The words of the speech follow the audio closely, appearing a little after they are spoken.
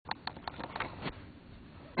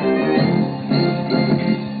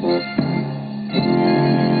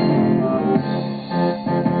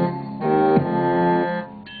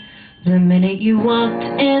walked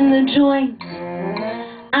in the joint,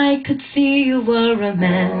 I could see you were a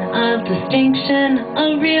man of distinction,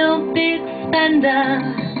 a real big spender,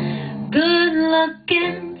 good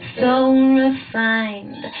looking, so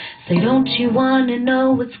refined. Say, don't you wanna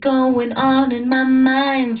know what's going on in my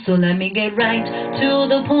mind? So let me get right to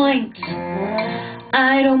the point.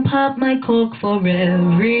 I don't pop my cork for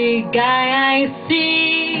every guy I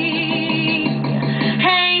see.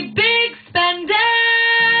 Hey, big spender,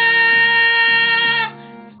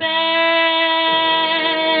 spend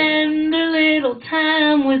a little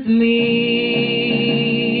time with me.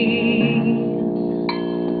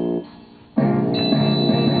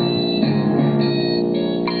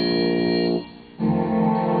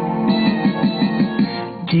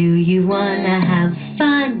 Do you wanna have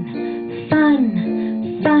fun?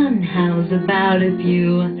 Fun, how's about if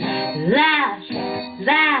you laugh?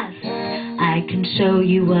 I can show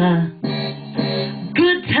you a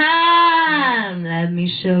good time. Let me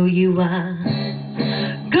show you a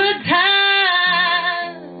good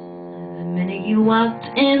time. The minute you walked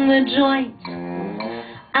in the joint,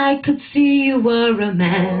 I could see you were a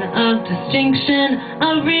man of distinction,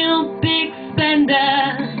 a real big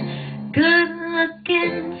spender, good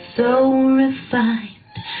looking, so refined.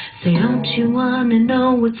 Say, don't you wanna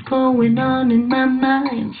know what's going on in my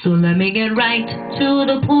mind? So let me get right to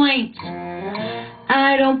the point.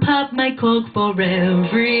 I don't pop my cork for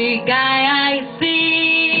every guy I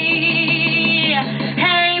see.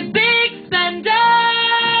 Hey, big spender.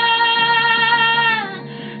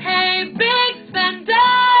 Hey, big spender.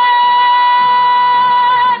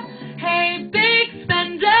 Hey, big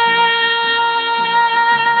spender.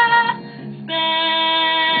 Spend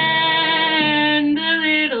a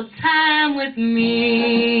little time with me.